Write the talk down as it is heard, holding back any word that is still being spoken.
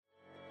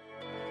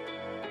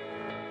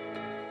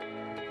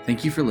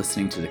Thank you for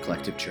listening to the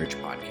Collective Church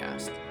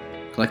podcast.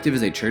 Collective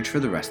is a church for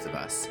the rest of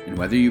us, and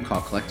whether you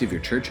call Collective your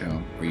church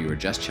home or you are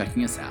just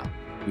checking us out,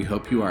 we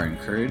hope you are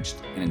encouraged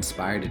and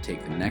inspired to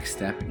take the next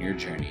step in your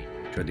journey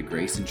toward the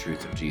grace and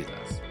truth of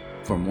Jesus.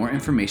 For more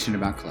information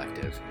about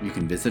Collective, you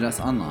can visit us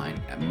online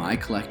at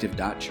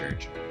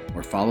mycollective.church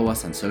or follow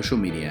us on social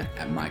media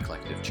at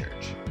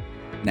mycollectivechurch.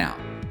 Now,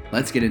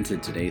 let's get into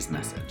today's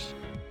message.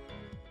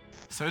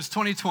 So it's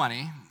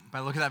 2020. By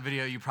the look at that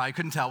video, you probably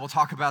couldn't tell. We'll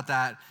talk about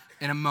that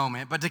in a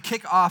moment. But to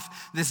kick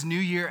off this new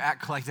year at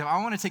Collective, I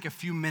want to take a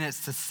few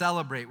minutes to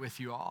celebrate with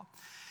you all.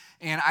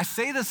 And I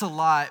say this a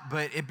lot,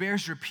 but it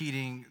bears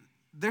repeating.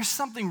 There's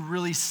something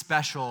really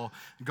special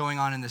going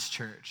on in this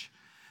church.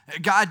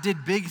 God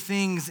did big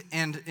things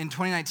in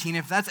 2019.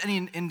 If that's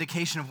any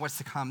indication of what's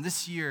to come,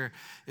 this year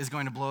is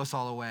going to blow us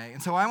all away.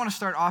 And so I want to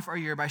start off our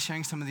year by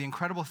sharing some of the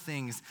incredible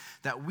things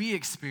that we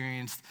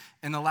experienced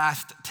in the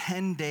last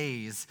 10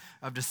 days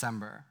of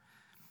December.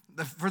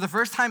 For the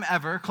first time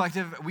ever,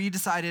 Collective, we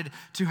decided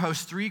to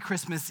host 3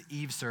 Christmas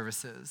Eve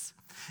services.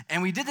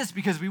 And we did this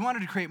because we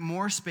wanted to create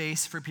more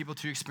space for people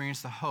to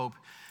experience the hope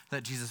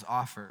that Jesus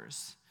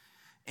offers.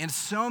 And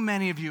so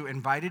many of you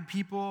invited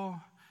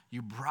people,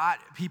 you brought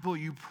people,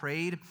 you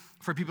prayed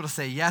for people to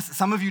say yes.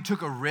 Some of you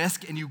took a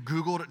risk and you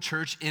Googled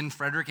church in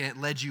Frederick and it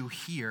led you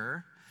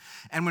here.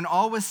 And when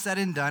all was said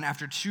and done,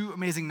 after 2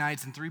 amazing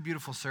nights and 3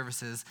 beautiful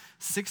services,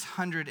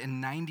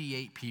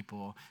 698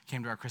 people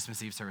came to our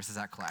Christmas Eve services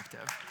at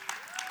Collective.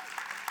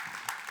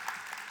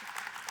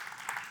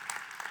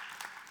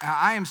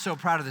 I am so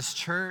proud of this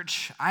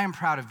church. I am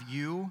proud of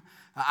you.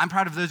 I'm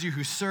proud of those of you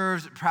who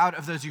served, proud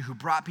of those of you who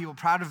brought people,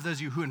 proud of those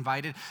of you who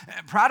invited,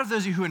 proud of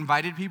those of you who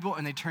invited people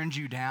and they turned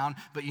you down,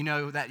 but you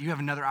know that you have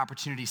another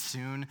opportunity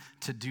soon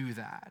to do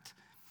that.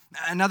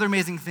 Another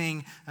amazing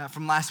thing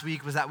from last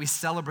week was that we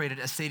celebrated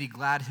as Sadie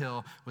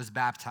Gladhill was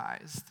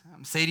baptized.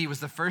 Sadie was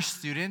the first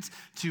student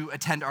to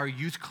attend our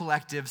youth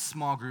collective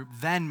small group,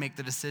 then make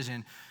the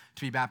decision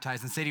to be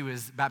baptized. And Sadie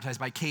was baptized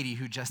by Katie,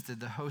 who just did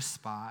the host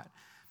spot.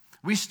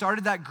 We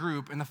started that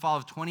group in the fall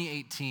of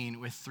 2018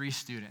 with 3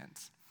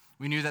 students.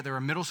 We knew that there were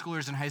middle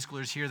schoolers and high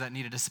schoolers here that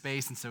needed a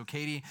space, and so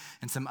Katie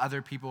and some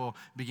other people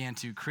began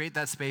to create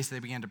that space. They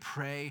began to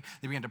pray.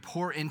 They began to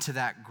pour into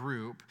that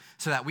group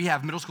so that we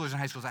have middle schoolers and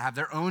high schoolers that have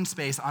their own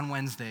space on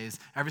Wednesdays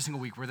every single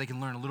week where they can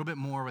learn a little bit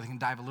more, where they can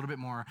dive a little bit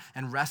more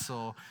and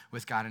wrestle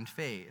with God in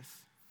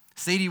faith.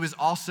 Sadie was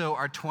also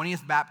our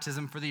 20th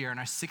baptism for the year and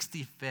our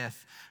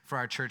 65th for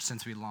our church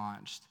since we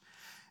launched.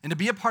 And to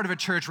be a part of a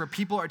church where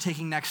people are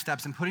taking next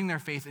steps and putting their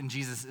faith in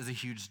Jesus is a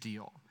huge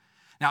deal.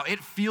 Now, it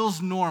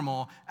feels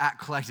normal at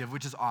Collective,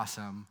 which is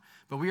awesome,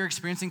 but we are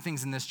experiencing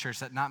things in this church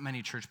that not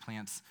many church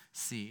plants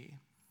see.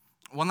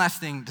 One last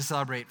thing to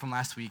celebrate from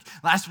last week.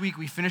 Last week,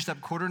 we finished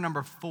up quarter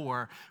number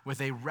 4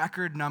 with a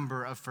record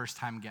number of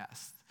first-time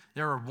guests.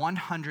 There were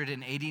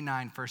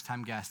 189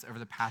 first-time guests over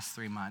the past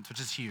 3 months, which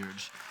is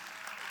huge.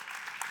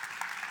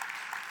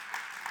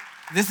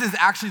 This is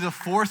actually the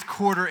 4th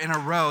quarter in a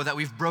row that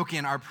we've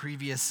broken our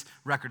previous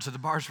record, so the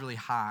bar's really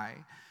high.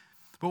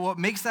 But what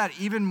makes that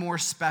even more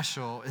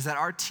special is that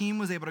our team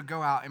was able to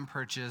go out and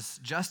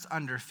purchase just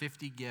under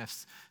 50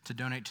 gifts to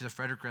donate to the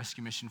Frederick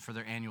Rescue Mission for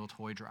their annual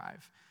toy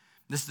drive.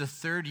 This is the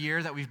 3rd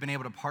year that we've been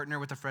able to partner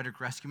with the Frederick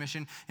Rescue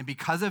Mission, and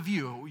because of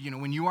you,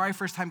 when you are a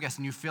first-time guest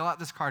and you fill out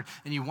this card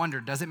and you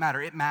wonder, does it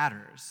matter? It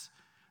matters.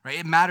 Right?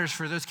 It matters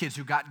for those kids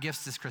who got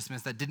gifts this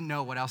Christmas that didn't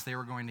know what else they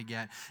were going to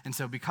get. And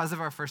so because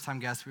of our first-time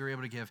guests, we were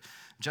able to give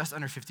just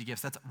under 50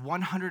 gifts. That's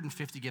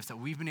 150 gifts that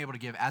we've been able to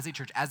give as a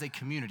church, as a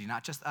community,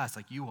 not just us,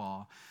 like you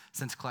all,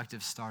 since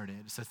Collective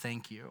started. So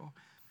thank you.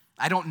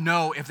 I don't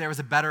know if there was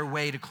a better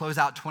way to close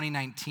out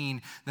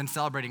 2019 than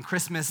celebrating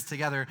Christmas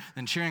together,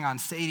 than cheering on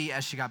Sadie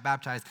as she got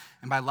baptized,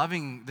 and by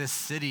loving this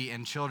city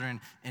and children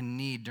in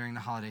need during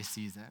the holiday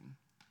season.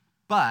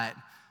 But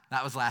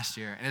that was last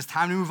year, and it's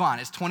time to move on.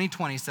 It's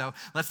 2020, so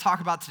let's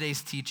talk about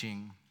today's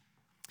teaching.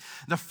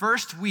 The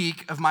first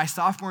week of my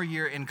sophomore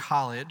year in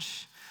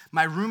college,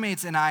 my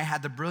roommates and I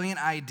had the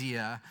brilliant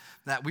idea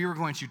that we were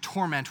going to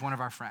torment one of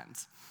our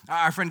friends.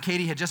 Our friend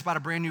Katie had just bought a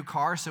brand new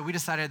car, so we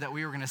decided that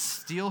we were going to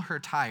steal her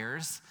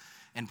tires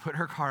and put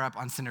her car up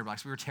on cinder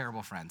blocks. We were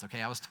terrible friends,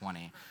 okay? I was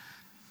 20.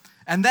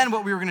 And then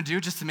what we were going to do,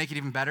 just to make it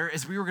even better,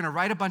 is we were going to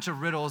write a bunch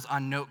of riddles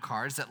on note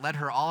cards that led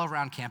her all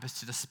around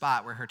campus to the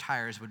spot where her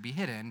tires would be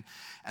hidden.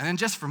 And then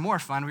just for more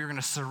fun, we were going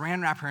to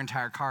saran wrap her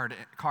entire car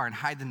and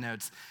hide the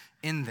notes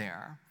in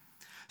there.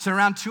 So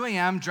around 2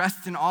 a.m.,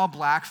 dressed in all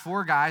black,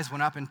 4 guys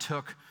went up and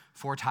took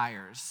 4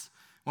 tires.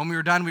 When we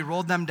were done, we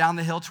rolled them down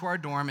the hill to our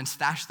dorm and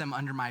stashed them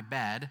under my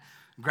bed,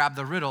 grabbed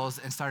the riddles,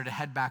 and started to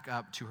head back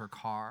up to her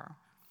car.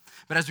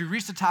 But as we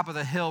reached the top of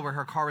the hill where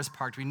her car was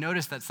parked, we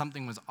noticed that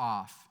something was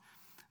off.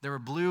 There were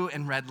blue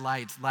and red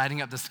lights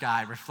lighting up the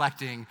sky,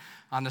 reflecting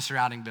on the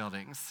surrounding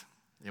buildings.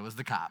 It was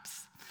the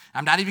cops.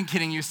 I'm not even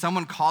kidding you.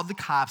 Someone called the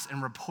cops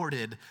and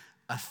reported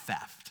a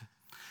theft.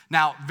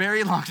 Now,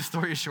 very long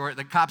story short,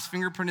 the cops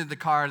fingerprinted the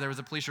car. There was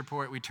a police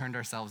report. We turned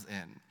ourselves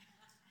in.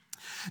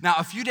 Now,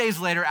 a few days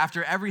later,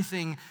 after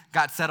everything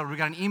got settled, we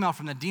got an email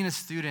from the dean of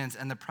students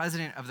and the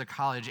president of the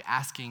college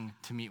asking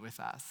to meet with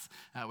us,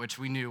 which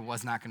we knew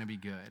was not going to be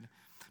good.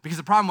 Because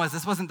the problem was,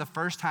 this wasn't the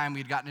first time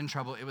we'd gotten in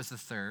trouble, it was the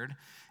third.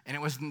 And it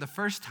wasn't the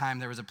first time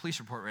there was a police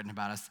report written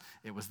about us,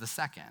 it was the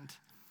second.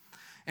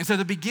 And so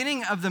the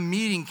beginning of the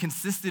meeting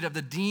consisted of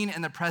the dean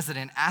and the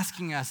president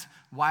asking us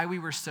why we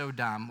were so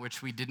dumb,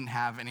 which we didn't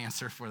have an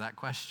answer for that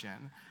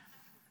question.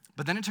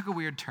 But then it took a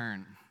weird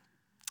turn.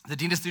 The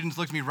dean of students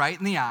looked me right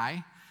in the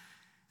eye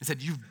and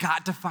said, "You've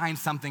got to find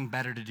something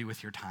better to do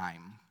with your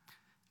time.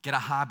 Get a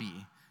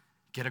hobby,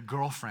 get a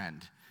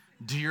girlfriend,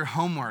 do your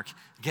homework,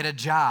 get a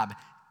job,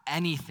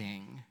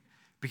 anything,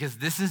 because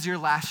this is your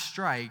last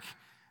strike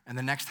and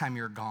the next time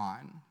you're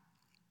gone."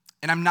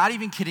 And I'm not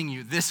even kidding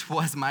you, this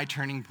was my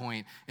turning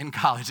point in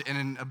college and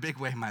in a big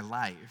way my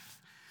life.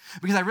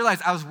 Because I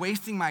realized I was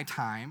wasting my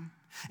time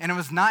and I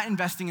was not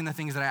investing in the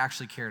things that I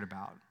actually cared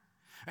about.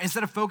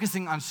 Instead of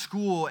focusing on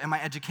school and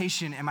my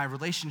education and my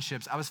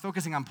relationships, I was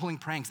focusing on pulling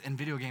pranks and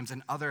video games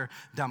and other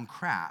dumb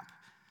crap.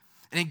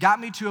 And it got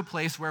me to a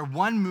place where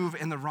one move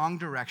in the wrong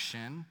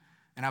direction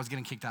and I was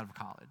getting kicked out of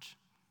college.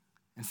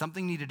 And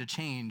something needed to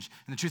change.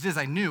 And the truth is,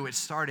 I knew it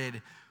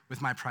started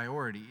with my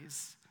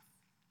priorities.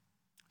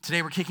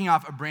 Today, we're kicking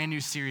off a brand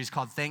new series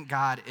called Thank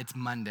God It's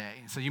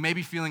Monday. So you may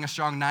be feeling a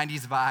strong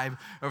 90s vibe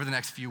over the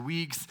next few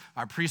weeks.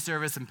 Our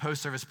pre-service and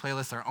post-service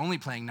playlists are only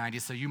playing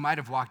 90s, so you might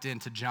have walked in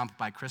to Jump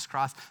by Criss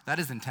Cross. That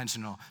is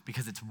intentional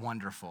because it's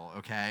wonderful,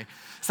 okay?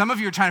 Some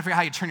of you are trying to figure out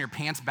how you turn your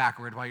pants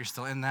backward while you're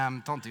still in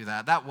them. Don't do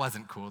that. That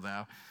wasn't cool,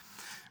 though.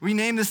 We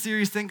named this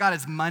series Thank God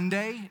It's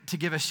Monday to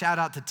give a shout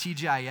out to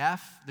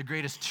TGIF, the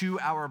greatest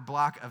 2-hour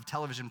block of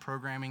television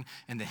programming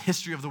in the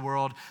history of the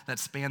world that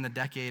spanned the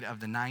decade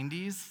of the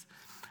 90s.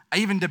 I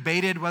even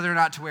debated whether or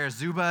not to wear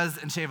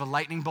Zubaz and shave a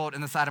lightning bolt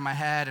in the side of my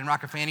head and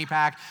rock a fanny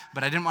pack,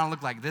 but I didn't want to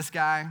look like this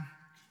guy.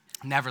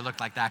 Never looked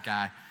like that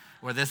guy.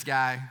 Or this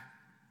guy.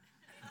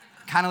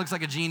 Kind of looks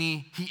like a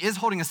genie. He is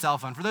holding a cell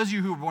phone. For those of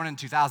you who were born in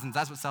the 2000s,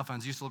 that's what cell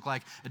phones used to look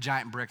like, a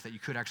giant brick that you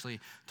could actually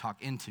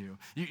talk into.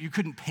 You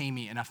couldn't pay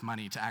me enough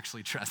money to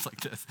actually dress like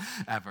this,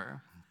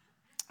 ever.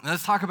 Now,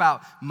 let's talk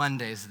about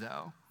Mondays,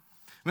 though.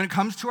 When it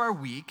comes to our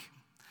week,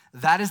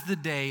 that is the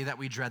day that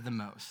we dread the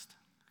most.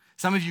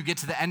 Some of you get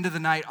to the end of the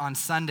night on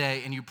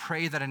Sunday and you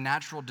pray that a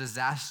natural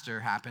disaster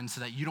happens so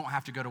that you don't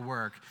have to go to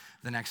work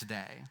the next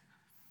day.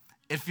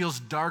 It feels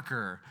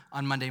darker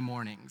on Monday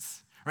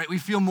mornings, right? We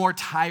feel more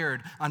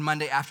tired on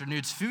Monday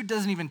afternoons. Food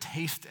doesn't even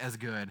taste as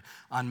good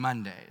on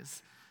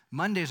Mondays.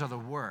 Mondays are the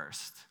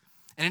worst.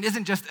 And it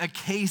isn't just a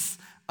case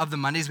of the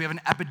Mondays. We have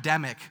an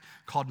epidemic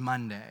called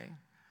Monday.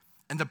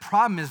 And the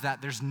problem is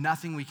that there's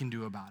nothing we can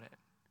do about it,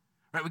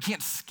 right? We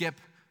can't skip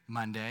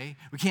Monday.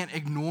 We can't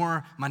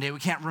ignore Monday. We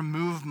can't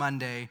remove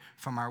Monday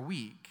from our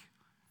week.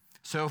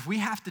 So if we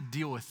have to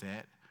deal with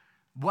it,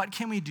 what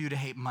can we do to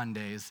hate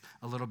Mondays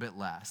a little bit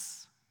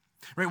less?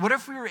 Right? What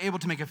if we were able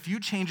to make a few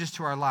changes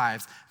to our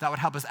lives that would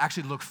help us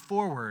actually look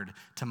forward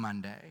to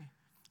Monday?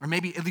 Or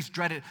maybe at least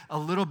dread it a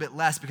little bit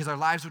less because our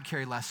lives would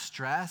carry less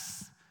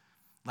stress,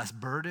 less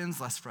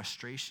burdens, less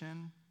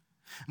frustration.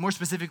 More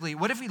specifically,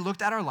 what if we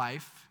looked at our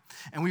life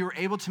and we were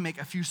able to make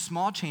a few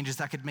small changes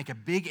that could make a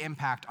big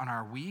impact on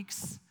our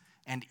weeks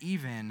and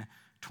even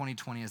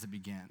 2020 as it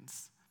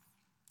begins?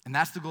 And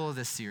that's the goal of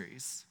this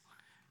series,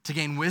 to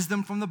gain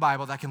wisdom from the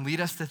Bible that can lead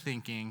us to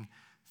thinking,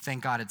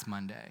 thank God it's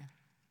Monday.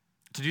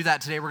 To do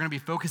that today, we're going to be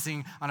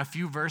focusing on a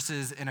few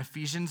verses in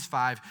Ephesians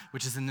 5,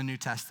 which is in the New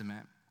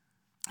Testament.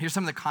 Here's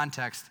some of the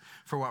context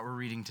for what we're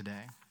reading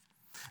today.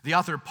 The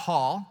author,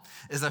 Paul,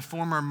 is a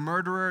former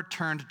murderer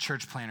turned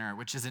church planner,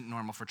 which isn't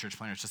normal for church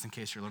planners, just in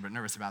case you're a little bit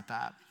nervous about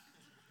that.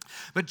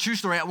 But true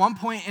story, at one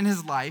point in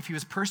his life, he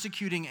was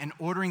persecuting and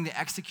ordering the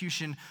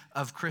execution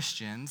of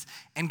Christians,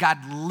 and God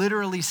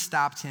literally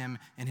stopped him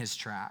in his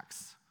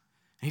tracks.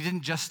 He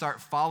didn't just start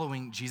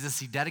following Jesus,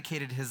 he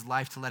dedicated his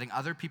life to letting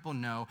other people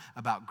know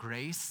about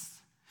grace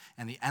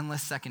and the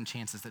endless second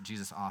chances that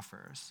Jesus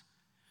offers.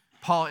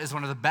 Paul is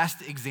one of the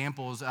best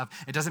examples of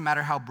it doesn't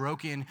matter how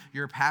broken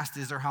your past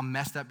is or how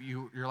messed up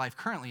your life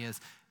currently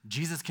is,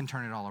 Jesus can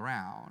turn it all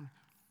around.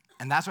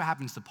 And that's what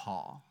happens to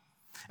Paul.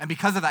 And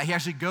because of that, he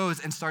actually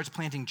goes and starts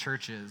planting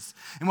churches.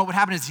 And what would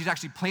happen is he'd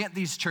actually plant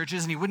these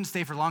churches and he wouldn't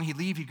stay for long. He'd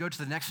leave, he'd go to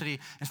the next city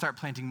and start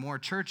planting more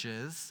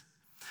churches.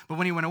 But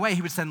when he went away,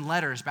 he would send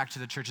letters back to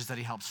the churches that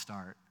he helped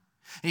start.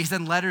 And he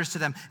sent letters to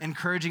them,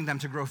 encouraging them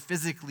to grow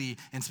physically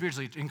and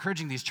spiritually,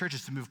 encouraging these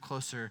churches to move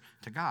closer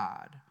to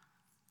God.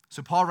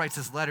 So Paul writes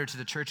this letter to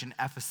the church in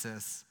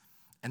Ephesus,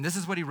 and this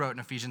is what he wrote in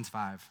Ephesians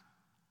 5.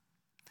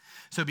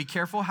 So be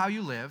careful how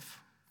you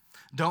live.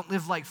 Don't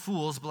live like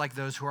fools, but like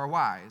those who are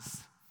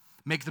wise.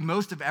 Make the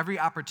most of every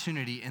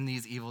opportunity in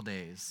these evil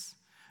days.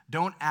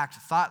 Don't act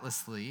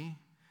thoughtlessly,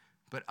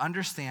 but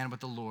understand what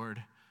the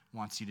Lord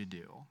wants you to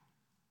do.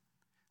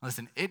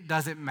 Listen, it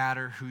doesn't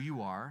matter who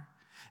you are.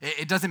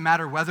 It doesn't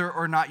matter whether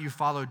or not you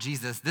follow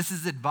Jesus. This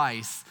is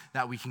advice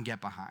that we can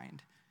get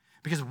behind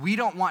because we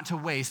don't want to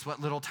waste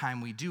what little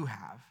time we do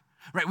have,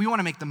 right? We want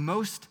to make the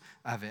most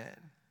of it.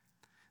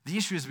 The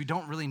issue is we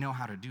don't really know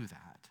how to do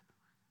that.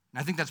 And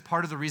I think that's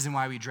part of the reason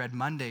why we dread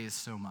Mondays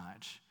so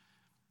much.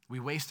 We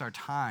waste our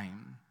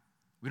time.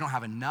 We don't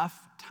have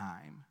enough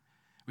time.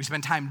 We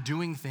spend time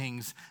doing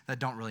things that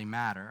don't really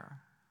matter.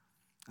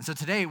 And so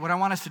today, what I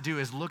want us to do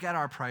is look at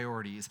our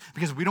priorities,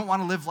 because we don't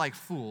want to live like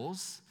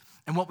fools,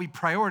 and what we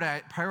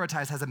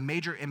prioritize has a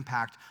major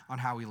impact on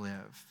how we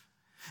live.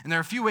 And there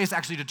are a few ways to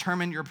actually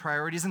determine your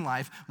priorities in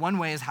life. One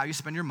way is how you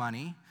spend your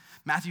money.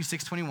 Matthew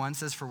 6:21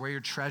 says, "For where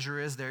your treasure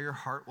is, there your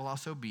heart will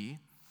also be."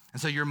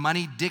 And so your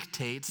money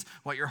dictates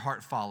what your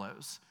heart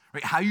follows,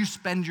 right? How you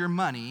spend your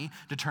money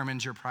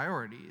determines your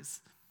priorities.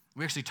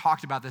 We actually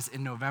talked about this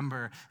in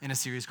November in a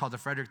series called The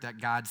Frederick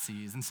That God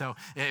Sees. And so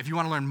if you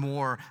want to learn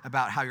more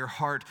about how your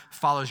heart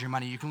follows your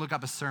money, you can look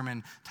up a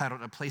sermon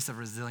titled A Place of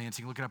Resilience.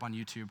 You can look it up on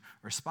YouTube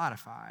or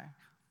Spotify.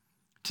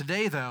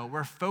 Today, though,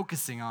 we're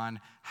focusing on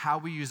how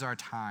we use our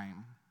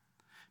time,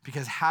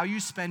 because how you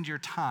spend your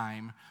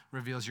time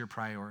reveals your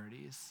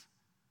priorities.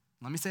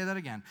 Let me say that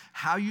again.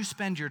 How you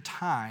spend your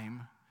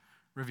time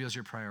reveals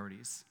your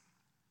priorities.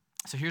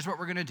 So here's what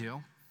we're going to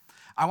do.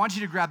 I want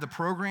you to grab the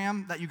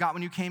program that you got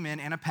when you came in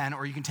and a pen,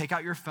 or you can take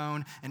out your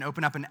phone and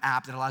open up an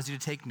app that allows you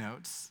to take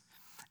notes.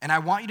 And I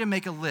want you to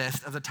make a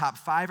list of the top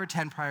 5 or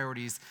 10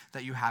 priorities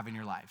that you have in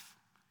your life,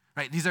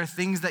 right? These are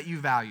things that you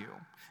value.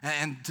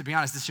 And to be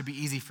honest, this should be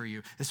easy for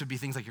you. This would be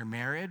things like your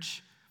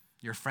marriage,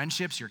 your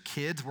friendships, your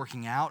kids,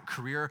 working out,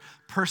 career,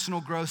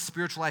 personal growth,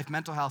 spiritual life,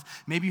 mental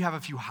health. Maybe you have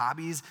a few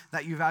hobbies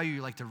that you value.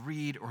 You like to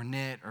read or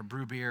knit or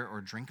brew beer or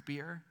drink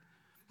beer.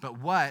 But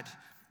what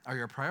are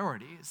your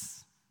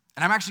priorities?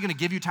 And I'm actually going to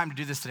give you time to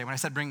do this today. When I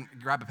said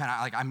grab a pen,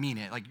 I mean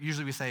it. Like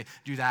usually we say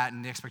do that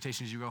and the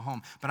expectation is you go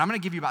home. But I'm going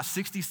to give you about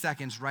 60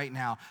 seconds right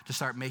now to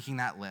start making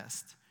that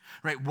list.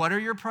 Right? What are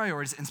your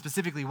priorities? And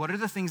specifically, what are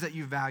the things that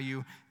you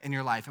value in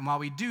your life? And while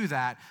we do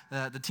that,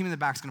 the team in the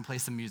back is going to play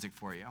some music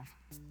for you.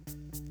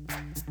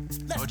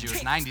 Told you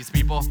it's 90s,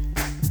 people.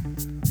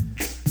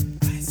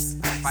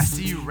 If I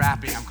see you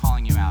rapping, I'm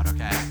calling you out,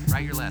 okay?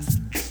 Write your list.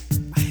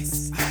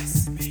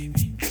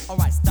 All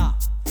right,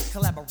 stop,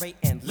 collaborate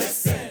and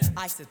listen.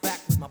 I sit back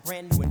with my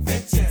brand new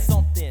invention.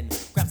 Something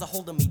grabs a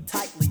hold of me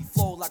tightly,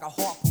 flow like a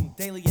harpoon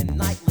daily and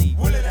nightly.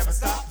 Will it ever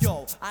stop?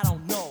 Yo, I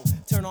don't know.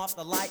 Turn off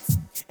the lights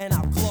and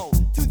I'll glow.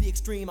 To the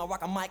extreme, I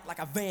rock a mic like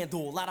a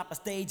vandal. Light up a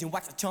stage and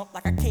wax a chump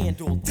like a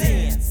candle.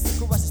 Dance,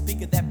 crush a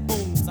speaker that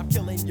booms. I'm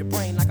killing your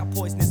brain like a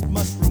poisonous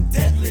mushroom.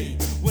 Deadly,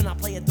 when I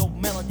play a dope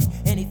melody.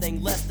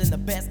 Anything less than the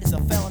best is a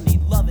felony.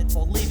 Love it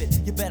or leave it,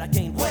 you better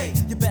gain weight.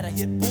 You better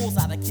hit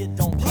bullseye, the kid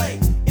don't play.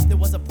 If there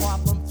was a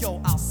problem,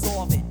 yo, I'll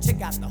solve it.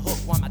 Check out the hook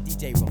while my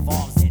DJ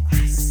revolves it.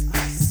 Ice,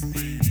 ice,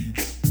 baby.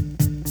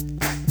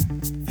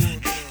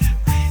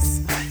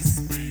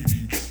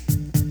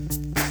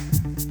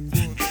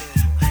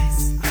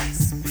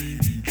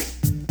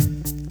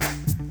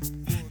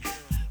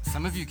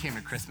 Some of you came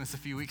to Christmas a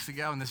few weeks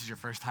ago, and this is your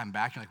first time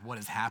back. You're like, what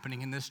is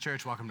happening in this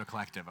church? Welcome to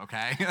Collective,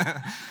 okay?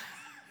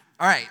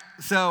 All right,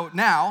 so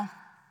now,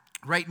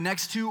 right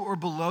next to or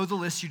below the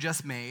list you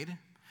just made,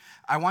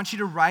 I want you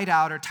to write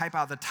out or type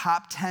out the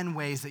top 10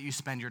 ways that you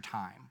spend your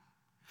time.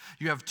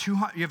 You have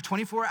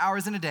 24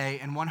 hours in a day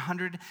and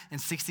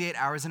 168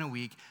 hours in a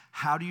week.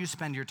 How do you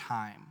spend your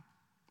time?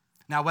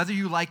 Now, whether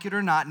you like it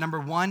or not, number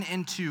 1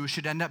 and 2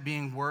 should end up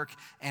being work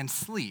and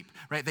sleep,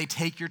 right? They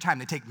take your time.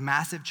 They take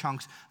massive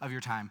chunks of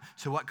your time.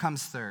 So what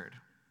comes third?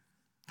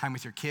 Time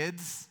with your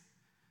kids,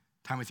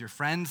 time with your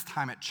friends,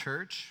 time at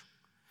church,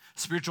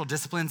 spiritual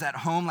disciplines at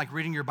home like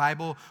reading your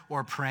Bible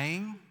or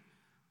praying.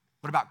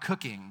 What about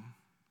cooking,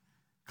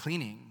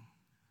 cleaning?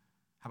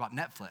 How about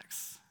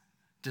Netflix,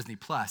 Disney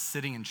Plus,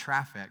 sitting in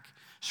traffic,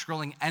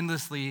 scrolling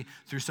endlessly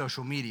through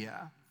social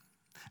media?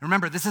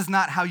 Remember, this is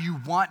not how you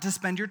want to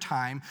spend your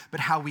time,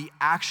 but how we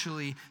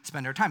actually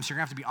spend our time. So you're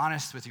going to have to be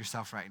honest with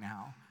yourself right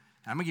now.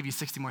 And I'm going to give you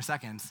 60 more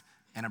seconds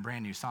and a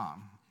brand new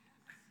song.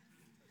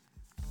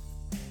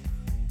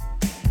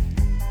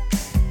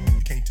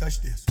 You can't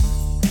touch this.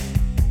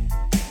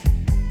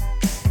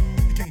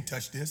 You can't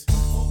touch this.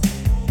 You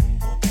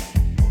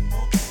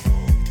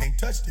can't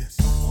touch this.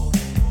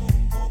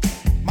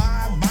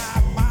 My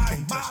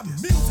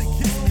music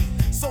hits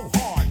me so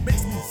hard,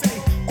 makes me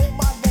say, oh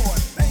my Lord,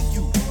 thank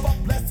you for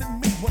blessing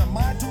me. What a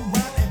mind to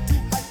rhyme and to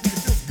hype me, it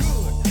feels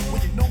good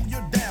when you know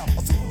you're down.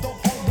 A super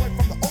dope homeboy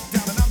from the Oak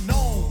Town, and I'm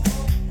known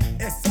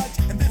as such,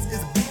 and this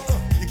is a beat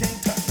you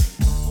can't touch.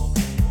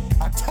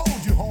 I told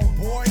you,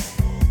 homeboy,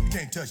 you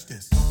can't touch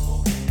this.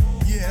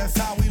 Yeah, that's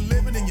how we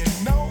living, and you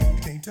know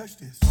you can't touch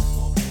this.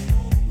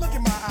 Look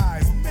in my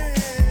eyes,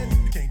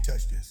 man, you can't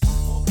touch this.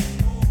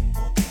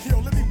 Yo,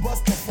 let me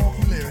bust the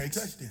funky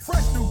lyrics.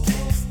 Fresh new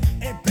kicks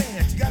and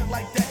bands, you got it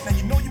like that. Now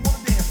you know you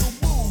wanna dance,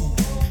 so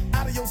move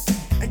out of your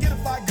seat and get a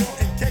fire girl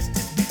and catch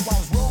this beat while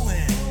it's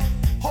rolling.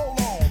 Hold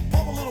on,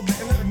 pump a little bit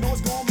and let them know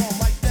what's going on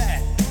like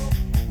that,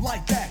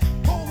 like that.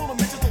 Hold on a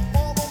minute, just don't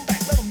fall on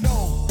back. Let them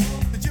know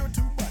that you're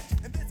too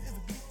much. And this is a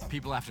beat.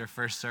 People after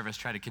first service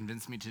tried to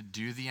convince me to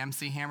do the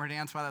MC Hammer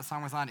dance while that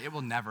song was on. It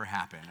will never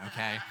happen,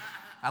 okay?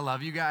 I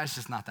love you guys,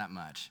 just not that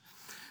much.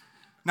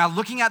 Now,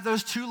 looking at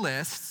those two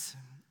lists,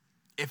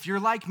 If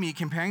you're like me,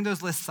 comparing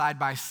those lists side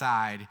by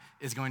side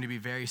is going to be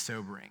very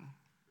sobering.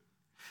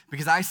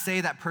 Because I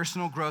say that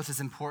personal growth is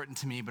important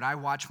to me, but I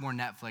watch more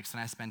Netflix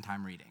than I spend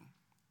time reading.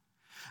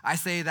 I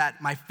say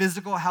that my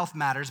physical health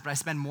matters, but I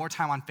spend more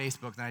time on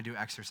Facebook than I do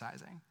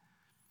exercising.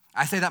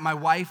 I say that my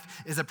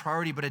wife is a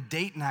priority, but a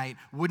date night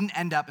wouldn't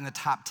end up in the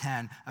top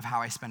 10 of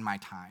how I spend my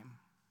time.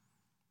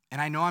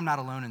 And I know I'm not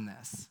alone in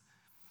this.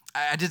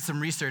 I did some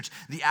research.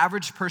 The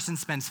average person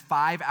spends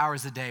 5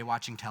 hours a day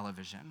watching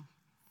television.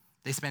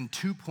 They spend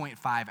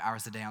 2.5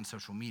 hours a day on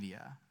social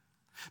media.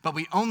 But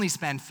we only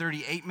spend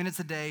 38 minutes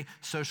a day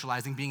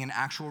socializing, being in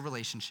actual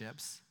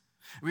relationships.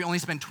 We only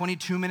spend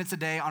 22 minutes a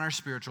day on our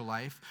spiritual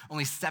life,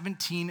 only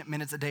 17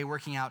 minutes a day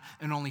working out,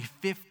 and only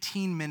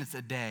 15 minutes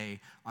a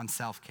day on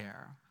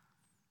self-care.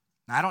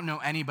 Now, I don't know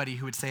anybody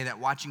who would say that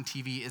watching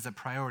TV is a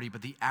priority,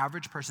 but the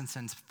average person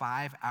spends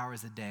 5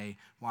 hours a day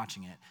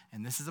watching it,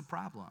 and this is a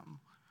problem.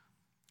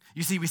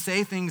 You see, we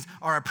say things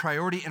are a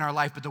priority in our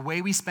life, but the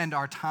way we spend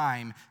our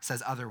time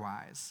says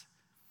otherwise.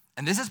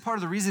 And this is part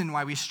of the reason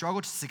why we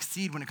struggle to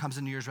succeed when it comes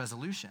to New Year's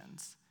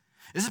resolutions.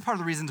 This is part of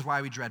the reasons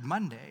why we dread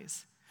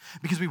Mondays.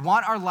 Because we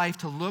want our life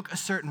to look a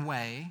certain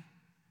way,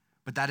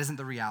 but that isn't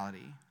the reality.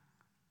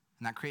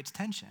 And that creates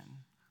tension.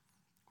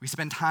 We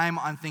spend time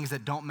on things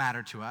that don't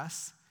matter to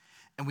us,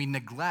 and we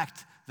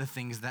neglect the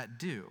things that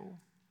do.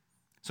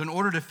 So in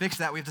order to fix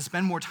that, we have to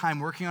spend more time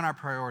working on our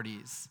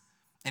priorities.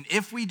 And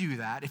if you do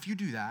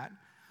that,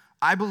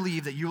 I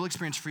believe that you will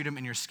experience freedom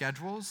in your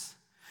schedules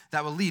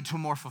that will lead to a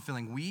more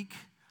fulfilling week,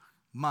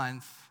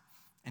 month,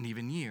 and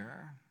even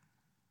year.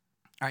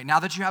 All right, now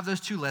that you have those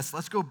two lists,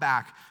 let's go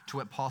back to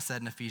what Paul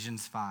said in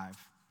Ephesians 5.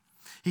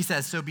 He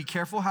says, so be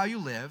careful how you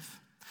live.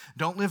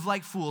 Don't live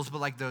like fools,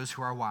 but like those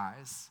who are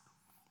wise.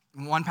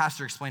 One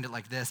pastor explained it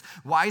like this: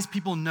 wise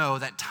people know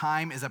that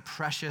time is a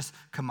precious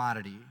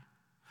commodity.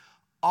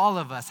 All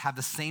of us have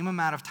the same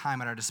amount of time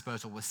at our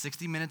disposal, with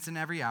 60 minutes in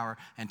every hour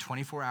and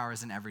 24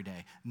 hours in every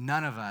day.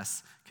 None of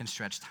us can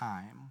stretch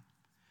time.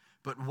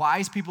 But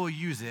wise people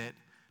use it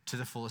to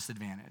the fullest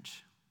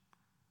advantage.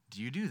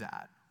 Do you do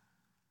that?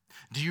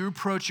 Do you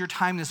approach your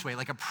time this way,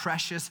 like a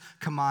precious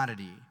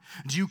commodity?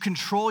 Do you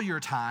control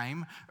your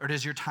time, or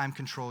does your time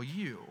control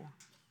you?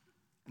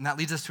 And that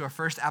leads us to our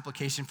first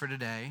application for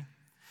today.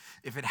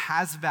 If it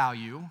has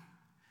value,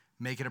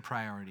 make it a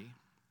priority.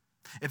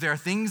 If there are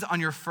things on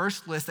your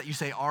first list that you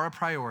say are a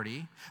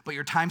priority, but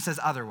your time says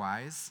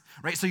otherwise,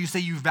 right? So you say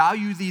you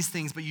value these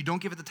things, but you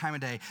don't give it the time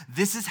of day.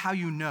 This is how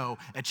you know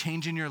a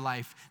change in your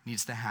life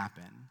needs to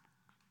happen.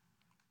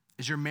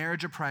 Is your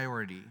marriage a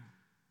priority?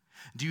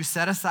 Do you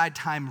set aside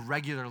time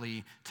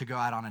regularly to go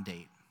out on a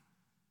date?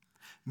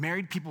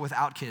 Married people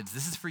without kids,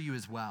 this is for you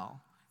as well.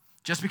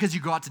 Just because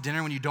you go out to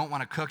dinner when you don't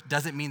want to cook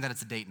doesn't mean that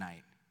it's a date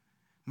night.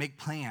 Make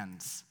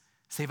plans,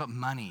 save up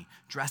money,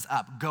 dress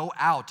up, go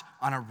out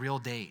on a real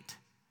date.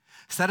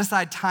 Set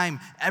aside time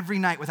every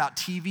night without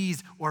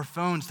TVs or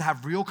phones to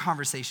have real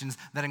conversations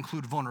that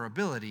include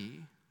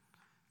vulnerability.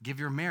 Give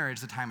your marriage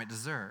the time it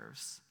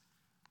deserves.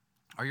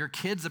 Are your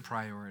kids a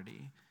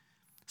priority?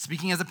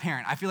 Speaking as a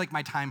parent, I feel like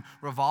my time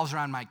revolves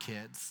around my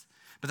kids,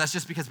 but that's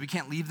just because we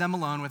can't leave them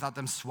alone without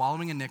them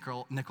swallowing a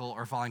nickel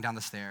or falling down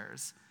the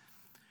stairs.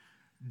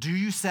 Do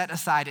you set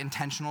aside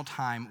intentional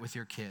time with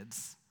your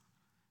kids?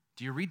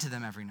 Do you read to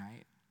them every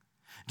night?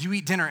 Do you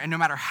eat dinner, and no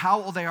matter how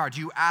old they are,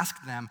 do you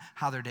ask them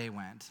how their day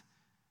went?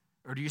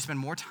 Or do you spend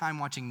more time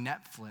watching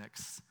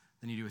Netflix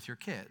than you do with your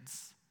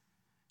kids?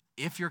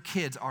 If your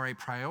kids are a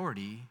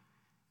priority,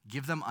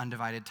 give them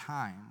undivided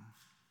time.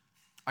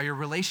 Are your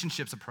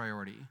relationships a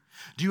priority?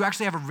 Do you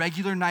actually have a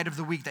regular night of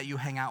the week that you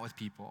hang out with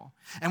people?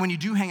 And when you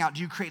do hang out,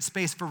 do you create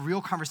space for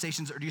real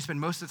conversations, or do you spend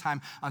most of the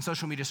time on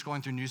social media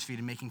scrolling through newsfeed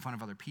and making fun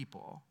of other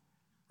people?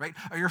 Right?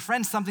 Are your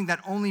friends something that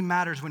only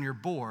matters when you're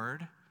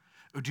bored,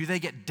 or do they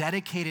get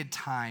dedicated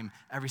time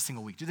every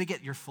single week? Do they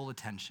get your full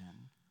attention?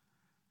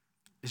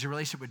 Is your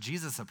relationship with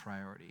Jesus a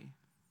priority?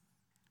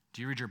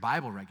 Do you read your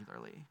Bible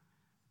regularly?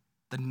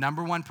 The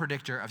number one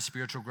predictor of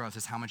spiritual growth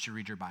is how much you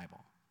read your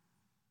Bible.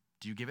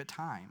 Do you give it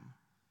time?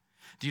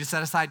 Do you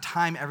set aside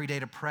time every day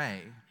to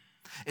pray?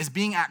 Is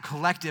being at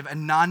Collective a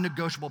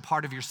non-negotiable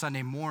part of your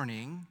Sunday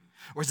morning,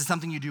 or is it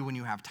something you do when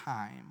you have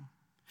time?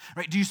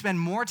 Right? Do you spend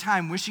more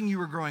time wishing you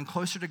were growing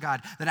closer to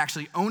God than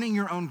actually owning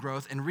your own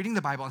growth and reading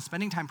the Bible and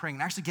spending time praying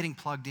and actually getting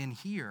plugged in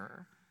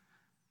here?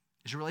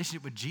 Is your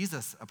relationship with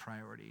Jesus a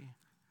priority?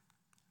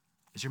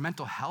 Is your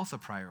mental health a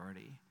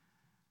priority?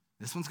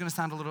 This one's gonna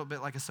sound a little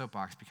bit like a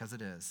soapbox, because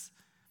it is.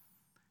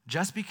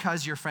 Just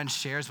because your friend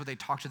shares what they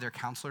talk to their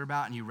counselor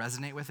about and you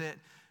resonate with it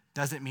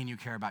doesn't mean you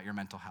care about your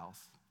mental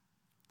health.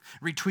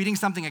 Retweeting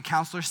something a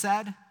counselor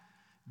said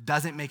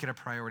doesn't make it a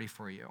priority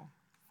for you.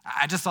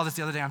 I just saw this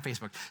the other day on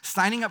Facebook.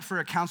 Signing up for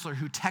a counselor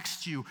who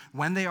texts you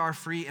when they are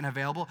free and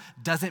available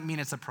doesn't mean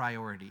it's a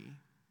priority.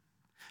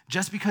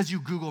 Just because you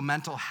Google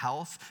mental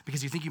health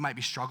because you think you might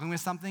be struggling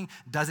with something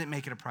doesn't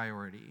make it a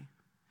priority.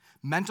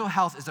 Mental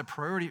health is a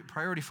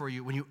priority for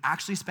you when you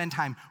actually spend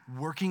time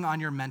working on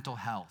your mental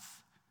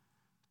health,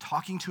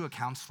 talking to a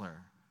counselor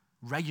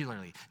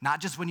regularly, not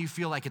just when you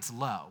feel like it's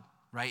low,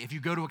 right? If you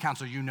go to a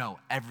counselor, you know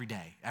every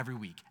day, every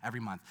week, every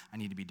month, I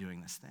need to be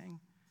doing this thing.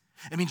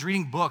 It means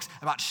reading books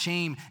about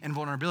shame and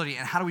vulnerability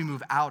and how do we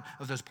move out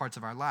of those parts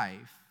of our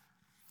life.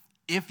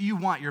 If you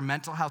want your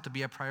mental health to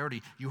be a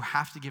priority, you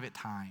have to give it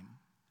time.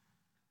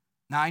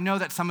 Now, I know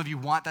that some of you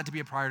want that to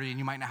be a priority and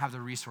you might not have the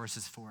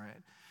resources for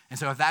it. And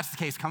so if that's the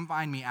case, come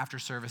find me after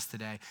service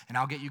today and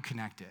I'll get you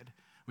connected.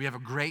 We have a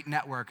great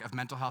network of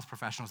mental health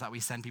professionals that we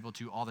send people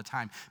to all the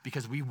time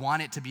because we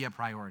want it to be a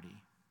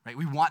priority, right?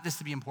 We want this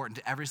to be important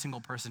to every single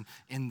person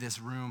in this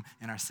room,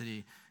 in our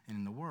city, and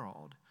in the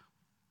world.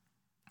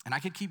 And I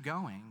could keep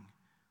going.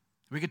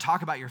 We could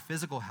talk about your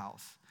physical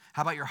health.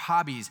 How about your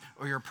hobbies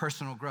or your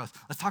personal growth?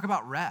 Let's talk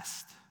about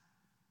rest.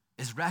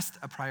 Is rest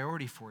a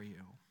priority for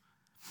you?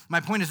 My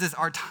point is this,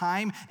 our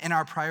time and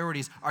our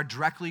priorities are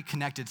directly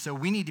connected, so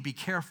we need to be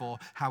careful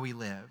how we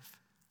live.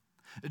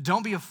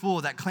 Don't be a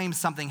fool that claims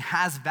something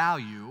has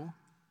value,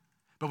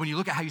 but when you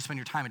look at how you spend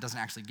your time, it doesn't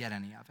actually get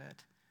any of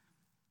it.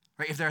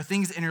 Right? If there are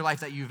things in your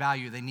life that you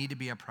value, they need to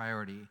be a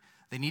priority.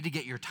 They need to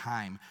get your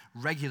time,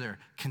 regular,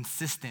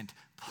 consistent,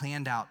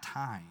 planned out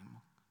time.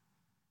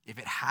 If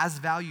it has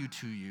value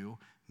to you,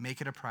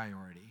 make it a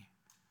priority.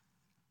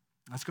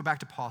 Let's go back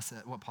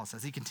to what Paul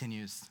says. He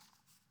continues,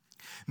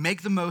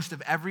 make the most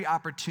of every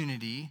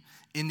opportunity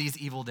in these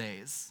evil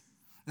days.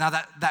 Now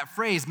that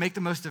phrase, make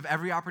the most of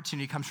every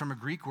opportunity, comes from a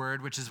Greek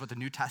word, which is what the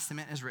New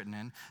Testament is written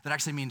in, that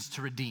actually means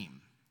to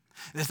redeem.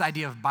 This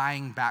idea of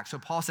buying back. So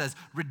Paul says,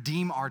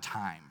 redeem our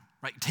time,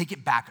 right? Take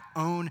it back,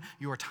 own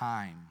your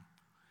time.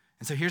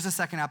 And so here's the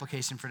second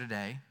application for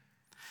today.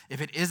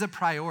 If it is a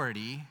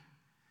priority,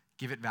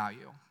 give it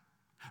value,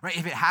 right?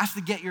 If it has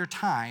to get your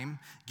time,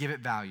 give it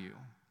value.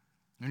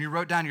 When you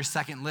wrote down your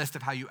second list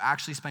of how you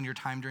actually spend your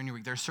time during your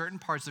week, there are certain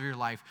parts of your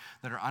life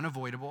that are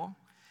unavoidable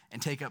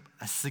and take up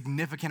a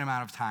significant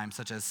amount of time,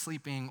 such as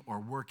sleeping or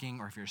working,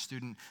 or if you're a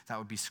student, that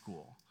would be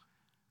school.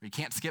 You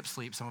can't skip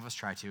sleep. Some of us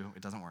try to.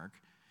 It doesn't work.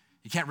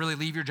 You can't really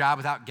leave your job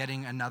without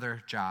getting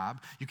another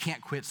job. You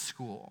can't quit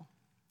school,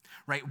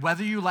 right?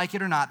 Whether you like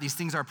it or not, these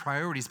things are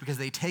priorities because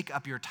they take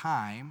up your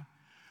time,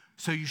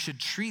 so you should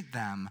treat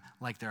them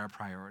like they're a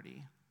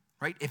priority,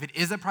 right? If it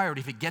is a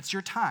priority, if it gets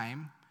your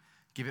time,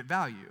 give it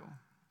value.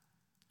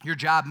 Your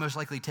job most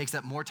likely takes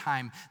up more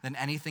time than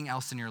anything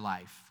else in your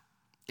life.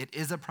 It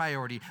is a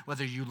priority,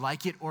 whether you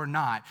like it or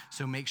not,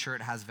 so make sure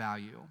it has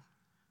value.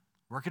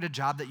 Work at a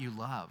job that you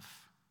love.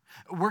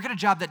 Work at a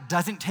job that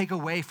doesn't take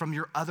away from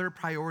your other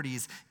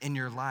priorities in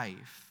your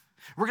life.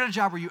 Work at a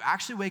job where you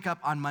actually wake up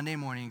on Monday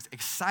mornings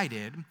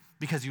excited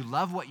because you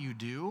love what you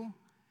do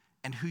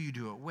and who you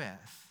do it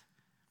with.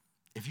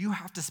 If you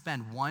have to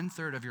spend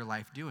 1/3 of your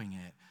life doing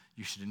it,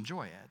 you should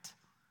enjoy it.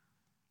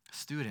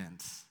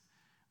 Students,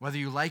 whether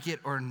you like it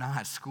or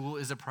not, school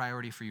is a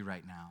priority for you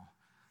right now.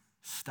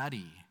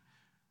 Study.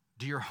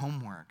 Do your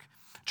homework.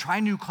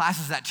 Try new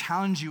classes that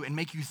challenge you and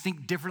make you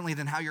think differently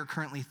than how you're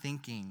currently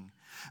thinking.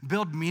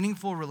 Build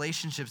meaningful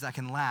relationships that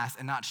can last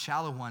and not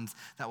shallow ones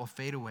that will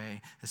fade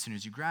away as soon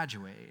as you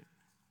graduate.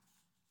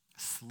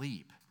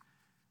 Sleep.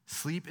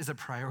 Sleep is a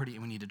priority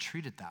and we need to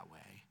treat it that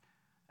way.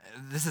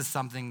 This is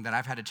something that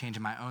I've had to change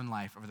in my own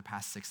life over the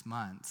past 6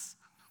 months.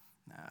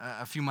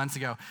 A few months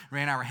ago,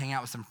 Ray and I were hanging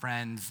out with some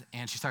friends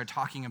and she started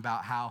talking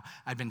about how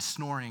I'd been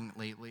snoring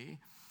lately.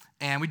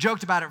 And we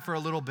joked about it for a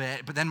little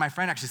bit, but then my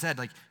friend actually said,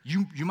 like,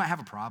 you might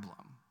have a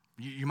problem.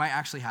 You might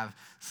actually have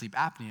sleep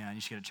apnea and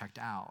you should get it checked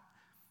out.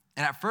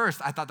 And at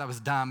first, I thought that was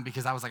dumb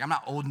because I was like, I'm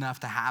not old enough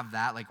to have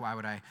that. Like, why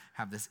would I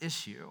have this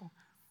issue?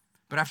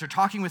 But after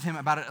talking with him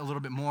about it a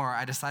little bit more,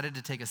 I decided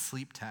to take a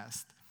sleep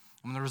test.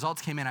 And when the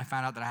results came in, I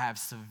found out that I have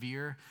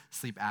severe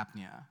sleep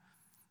apnea.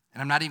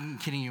 And I'm not even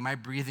kidding you, my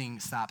breathing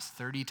stops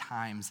 30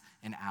 times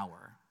an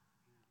hour.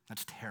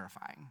 That's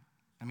terrifying.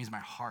 That means my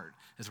heart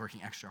is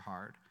working extra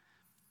hard.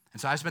 And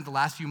so I've spent the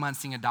last few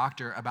months seeing a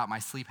doctor about my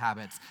sleep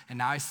habits, and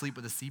now I sleep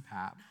with a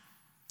CPAP.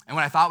 And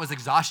what I thought was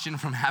exhaustion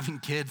from having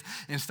kids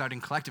and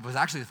starting Collective was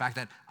actually the fact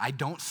that I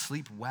don't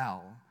sleep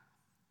well.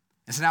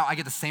 And so now I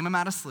get the same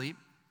amount of sleep,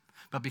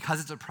 but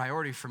because it's a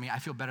priority for me, I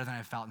feel better than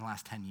I've felt in the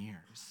last 10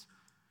 years.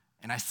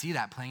 And I see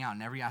that playing out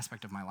in every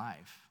aspect of my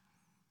life.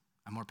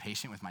 I'm more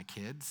patient with my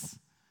kids.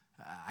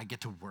 I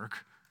get to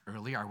work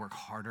earlier. I work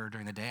harder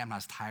during the day. I'm not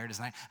as tired as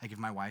night. I give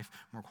my wife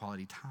more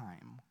quality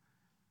time.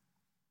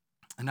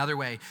 Another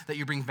way that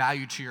you bring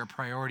value to your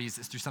priorities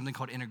is through something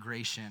called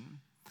integration.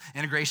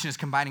 Integration is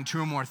combining 2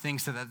 or more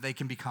things so that they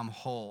can become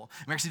whole.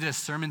 We actually did a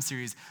sermon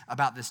series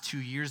about this 2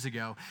 years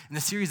ago. And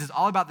the series is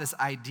all about this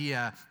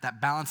idea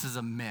that balance is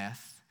a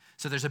myth.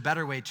 So there's a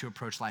better way to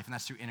approach life, and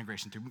that's through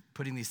integration, through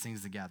putting these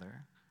things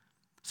together.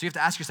 So you have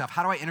to ask yourself,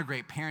 how do I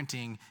integrate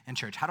parenting and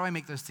church? How do I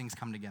make those things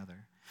come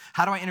together?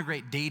 How do I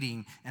integrate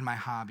dating and my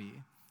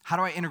hobby? How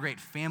do I integrate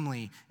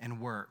family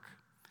and work?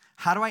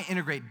 How do I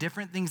integrate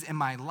different things in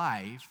my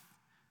life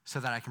so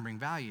that I can bring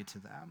value to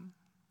them?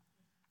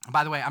 And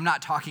by the way, I'm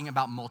not talking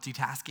about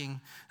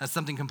multitasking. That's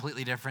something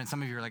completely different.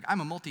 Some of you are like,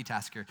 I'm a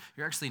multitasker.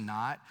 You're actually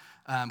not.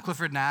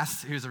 Clifford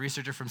Nass, who's a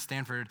researcher from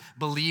Stanford,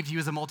 believed he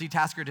was a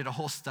multitasker, did a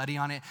whole study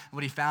on it.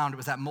 What he found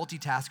was that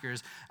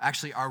multitaskers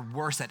actually are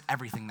worse at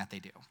everything that they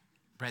do.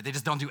 right? They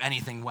just don't do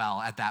anything well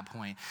at that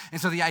point.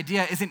 And so the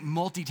idea isn't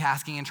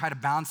multitasking and try to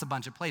balance a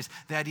bunch of plays.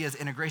 The idea is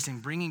integration,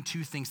 bringing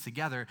two things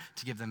together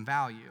to give them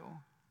value.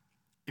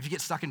 If you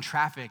get stuck in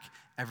traffic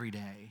every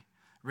day,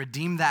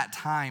 redeem that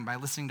time by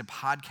listening to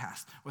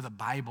podcasts or the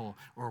Bible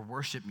or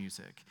worship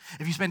music.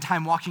 If you spend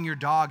time walking your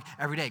dog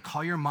every day,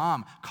 call your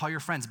mom, call your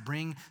friends,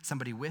 bring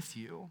somebody with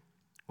you.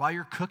 While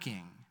you're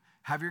cooking,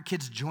 have your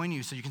kids join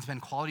you so you can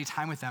spend quality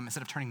time with them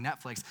instead of turning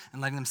Netflix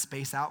and letting them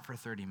space out for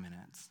 30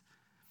 minutes.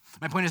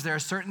 My point is there are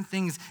certain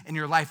things in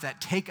your life that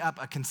take up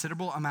a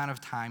considerable amount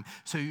of time,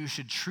 so you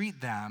should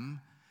treat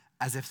them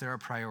as if they're a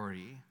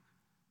priority,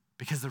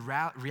 because the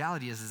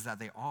reality is that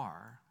they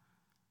are.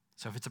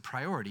 So if it's a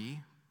priority,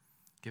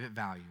 give it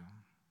value.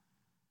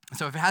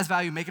 So if it has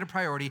value, make it a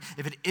priority.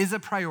 If it is a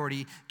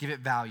priority, give it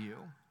value.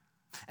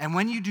 And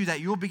when you do that,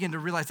 you'll begin to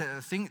realize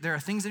that there are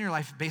things in your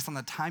life based on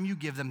the time you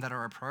give them that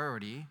are a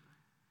priority,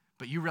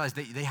 but you realize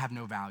that they have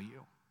no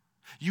value.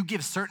 You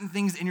give certain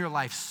things in your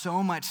life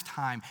so much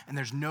time, and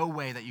there's no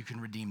way that you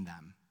can redeem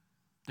them.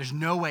 There's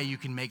no way you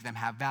can make them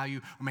have value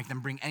or make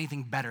them bring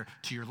anything better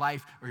to your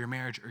life or your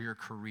marriage or your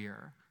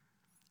career.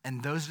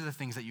 And those are the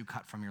things that you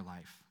cut from your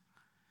life.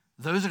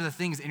 Those are the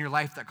things in your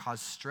life that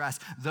cause stress.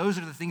 Those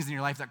are the things in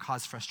your life that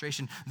cause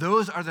frustration.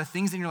 Those are the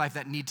things in your life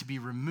that need to be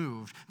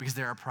removed because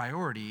they're a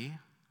priority,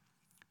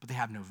 but they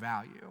have no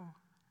value.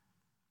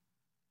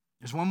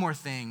 There's one more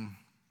thing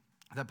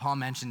that Paul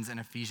mentions in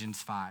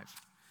Ephesians 5.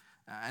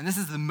 And this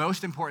is the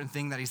most important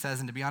thing that he says,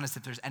 and to be honest,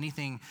 if there's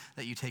anything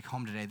that you take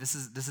home today, this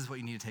is what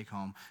you need to take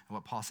home, and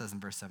what Paul says in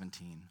verse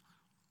 17.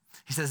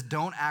 He says,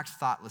 don't act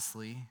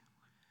thoughtlessly,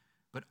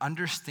 but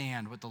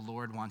understand what the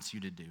Lord wants you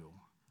to do.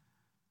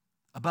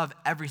 Above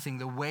everything,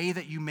 the way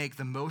that you make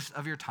the most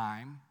of your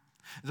time,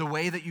 the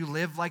way that you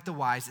live like the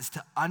wise, is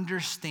to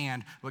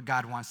understand what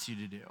God wants you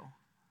to do.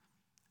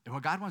 And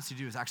what God wants you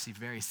to do is actually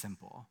very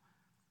simple.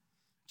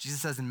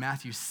 Jesus says in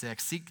Matthew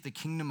 6, seek the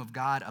kingdom of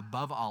God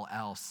above all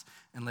else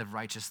and live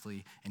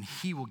righteously, and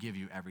he will give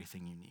you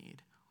everything you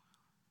need.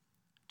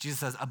 Jesus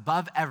says,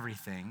 above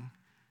everything,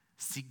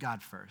 seek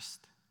God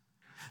first.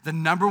 The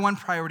number one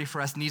priority for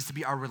us needs to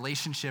be our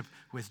relationship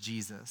with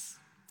Jesus.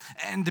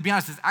 And to be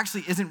honest, this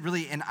actually isn't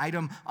really an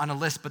item on a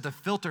list, but the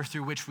filter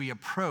through which we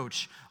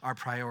approach our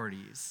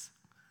priorities.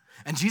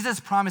 And Jesus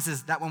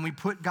promises that when we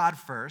put God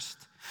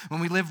first, when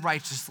we live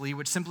righteously,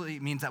 which simply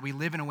means that we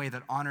live in a way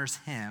that honors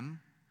him,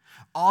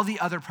 all the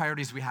other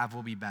priorities we have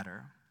will be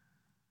better.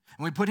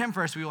 When we put him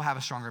first, we will have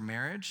a stronger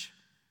marriage.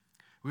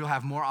 We will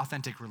have more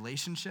authentic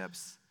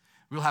relationships.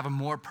 We will have a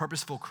more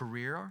purposeful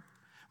career.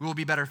 We will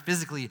be better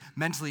physically,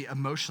 mentally,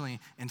 emotionally,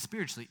 and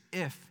spiritually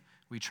if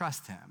we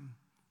trust him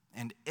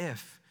and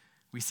if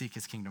we seek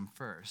his kingdom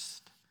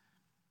first.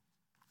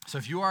 So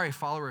if you are a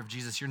follower of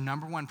Jesus, your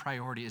number one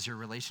priority is your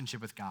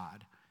relationship with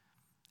God.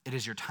 It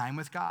is your time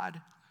with God.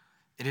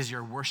 It is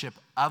your worship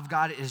of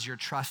God. It is your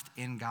trust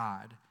in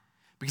God.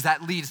 Because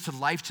that leads to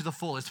life to the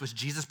fullest, which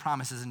Jesus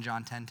promises in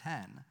John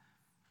 10:10.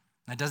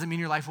 That doesn't mean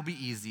your life will be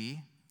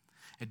easy.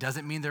 It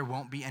doesn't mean there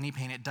won't be any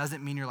pain. It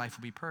doesn't mean your life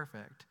will be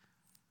perfect.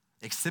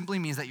 It simply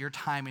means that your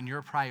time and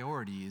your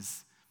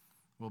priorities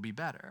will be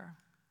better.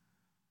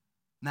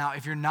 Now,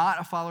 if you're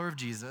not a follower of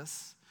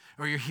Jesus,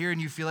 or you're here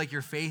and you feel like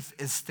your faith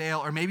is stale,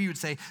 or maybe you would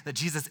say that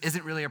Jesus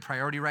isn't really a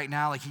priority right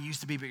now like he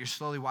used to be, but you're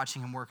slowly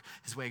watching him work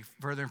his way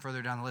further and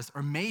further down the list.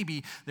 Or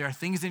maybe there are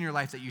things in your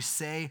life that you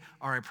say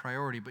are a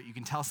priority, but you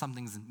can tell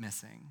something's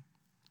missing,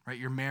 right?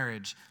 Your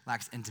marriage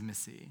lacks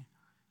intimacy.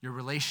 Your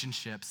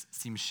relationships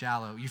seem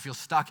shallow. You feel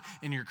stuck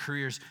in your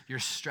careers. You're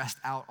stressed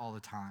out all the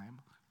time.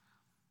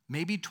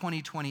 Maybe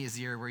 2020 is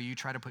the year where you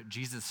try to put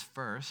Jesus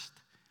first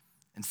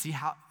and see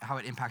how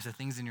it impacts the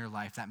things in your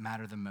life that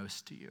matter the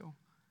most to you.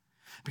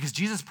 Because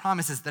Jesus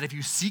promises that if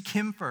you seek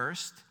him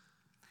first,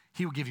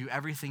 he will give you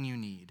everything you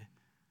need.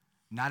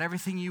 Not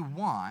everything you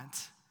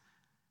want,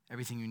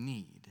 everything you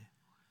need.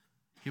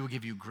 He will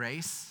give you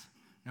grace,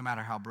 no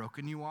matter how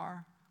broken you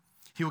are.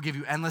 He will give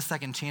you endless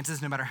second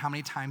chances, no matter how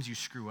many times you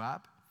screw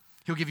up.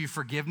 He'll give you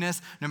forgiveness,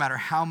 no matter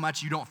how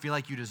much you don't feel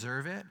like you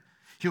deserve it.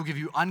 He'll give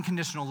you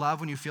unconditional love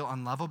when you feel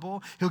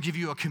unlovable. He'll give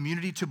you a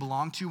community to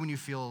belong to when you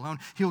feel alone.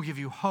 He'll give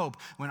you hope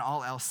when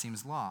all else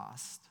seems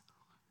lost.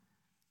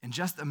 And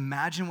just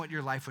imagine what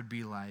your life would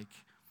be like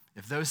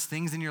if those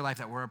things in your life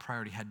that were a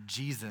priority had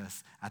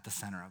Jesus at the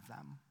center of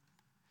them,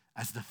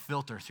 as the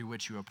filter through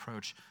which you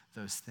approach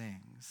those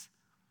things.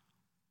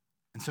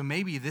 And so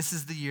maybe this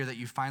is the year that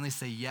you finally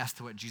say yes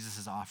to what Jesus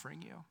is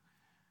offering you.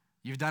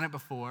 You've done it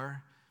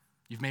before.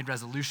 You've made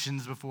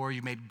resolutions before.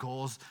 You've made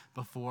goals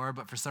before.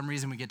 But for some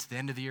reason, we get to the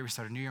end of the year, we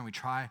start a new year, and we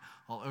try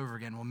all over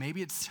again. Well,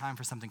 maybe it's time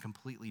for something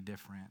completely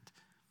different.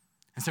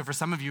 And so for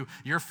some of you,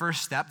 your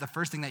first step, the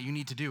first thing that you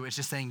need to do is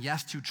just saying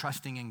yes to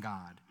trusting in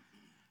God,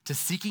 to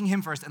seeking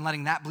him first and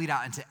letting that bleed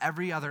out into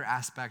every other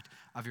aspect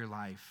of your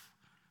life.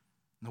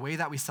 And the way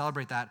that we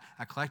celebrate that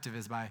at Collective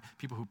is by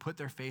people who put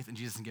their faith in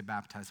Jesus and get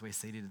baptized, the way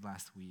Sadie did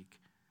last week.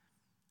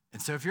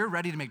 And so if you're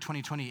ready to make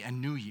 2020 a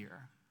new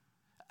year,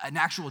 an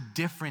actual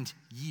different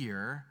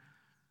year,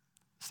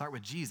 start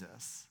with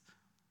Jesus.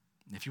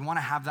 If you want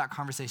to have that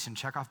conversation,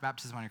 check off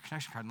baptism on your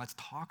connection card and let's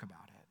talk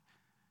about it.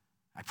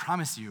 I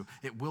promise you,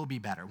 it will be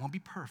better. It won't be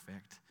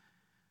perfect,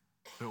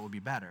 but it will be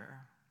better.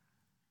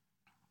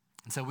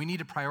 And so we need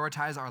to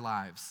prioritize our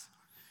lives.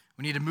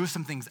 We need to move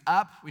some things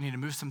up. We need to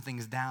move some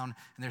things down.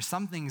 And there's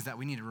some things that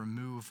we need to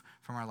remove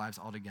from our lives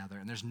altogether.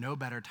 And there's no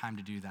better time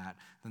to do that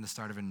than the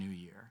start of a new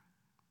year.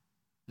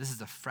 This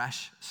is a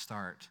fresh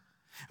start.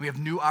 And we have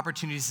new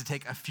opportunities to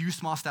take a few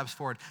small steps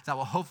forward that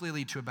will hopefully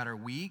lead to a better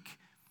week,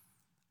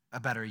 a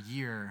better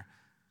year,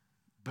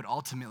 but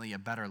ultimately a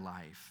better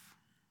life.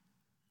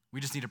 We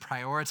just need to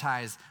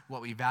prioritize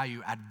what we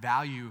value, add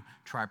value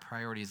to our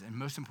priorities, and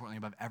most importantly,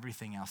 above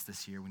everything else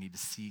this year, we need to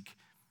seek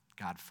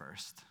God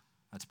first.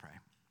 Let's pray.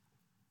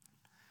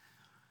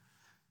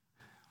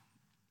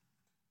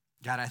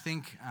 God, I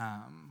think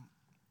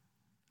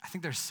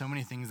there's so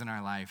many things in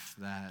our life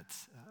that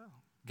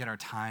get our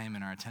time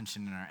and our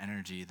attention and our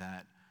energy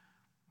that,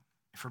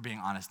 if we're being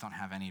honest, don't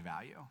have any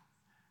value.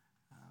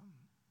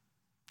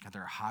 God,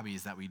 there are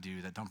hobbies that we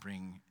do that don't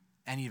bring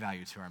any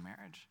value to our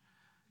marriage.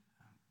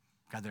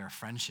 God, there are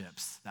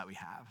friendships that we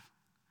have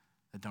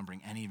that don't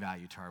bring any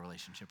value to our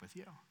relationship with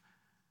you.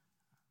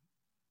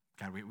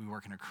 God, we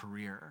work in a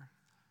career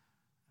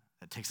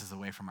that takes us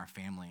away from our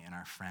family and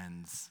our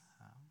friends.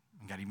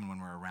 And God, even when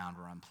we're around,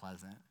 we're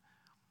unpleasant.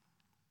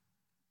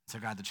 So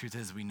God, the truth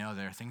is we know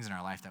there are things in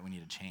our life that we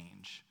need to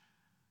change.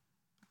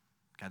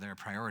 God, there are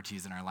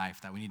priorities in our life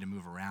that we need to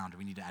move around.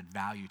 We need to add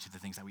value to the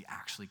things that we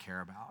actually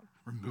care about.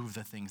 Remove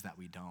the things that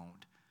we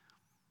don't.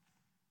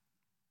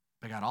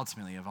 But God,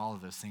 ultimately, of all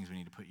of those things, we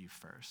need to put you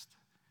first.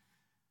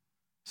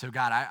 So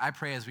God, I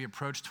pray as we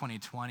approach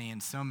 2020,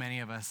 and so many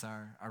of us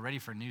are ready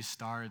for new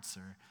starts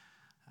or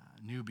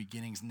new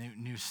beginnings,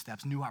 new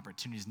steps, new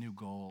opportunities, new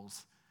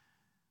goals.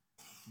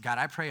 God,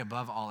 I pray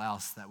above all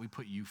else that we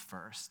put you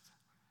first.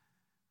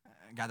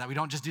 God, that we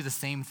don't just do the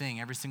same thing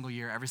every single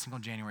year, every single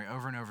January,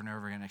 over and over and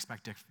over again, and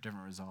expect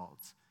different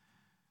results.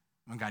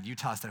 And God, you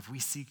tell us that if we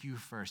seek you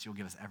first, you'll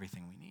give us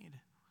everything we need.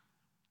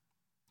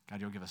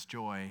 God, you'll give us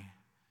joy.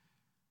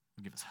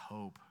 You'll give us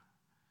hope.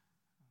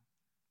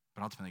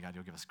 But ultimately, God,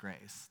 you'll give us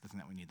grace, the thing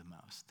that we need the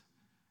most.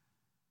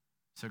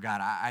 So God,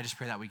 I just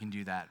pray that we can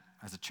do that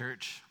as a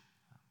church,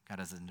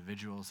 God, as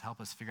individuals. Help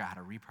us figure out how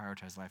to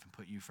reprioritize life and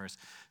put you first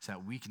so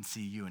that we can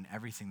see you in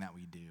everything that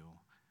we do.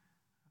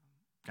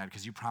 God,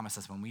 because you promise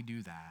us when we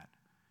do that,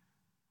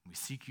 when we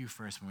seek you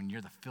first, when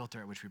you're the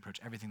filter at which we approach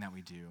everything that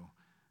we do,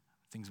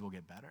 things will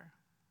get better.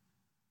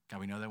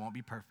 God, we know they won't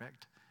be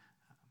perfect.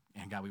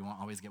 And God, we won't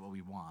always get what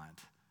we want,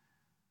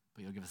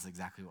 but you'll give us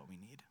exactly what we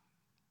need.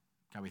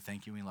 God, we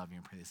thank you and we love you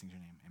and pray these things in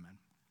your name. Amen.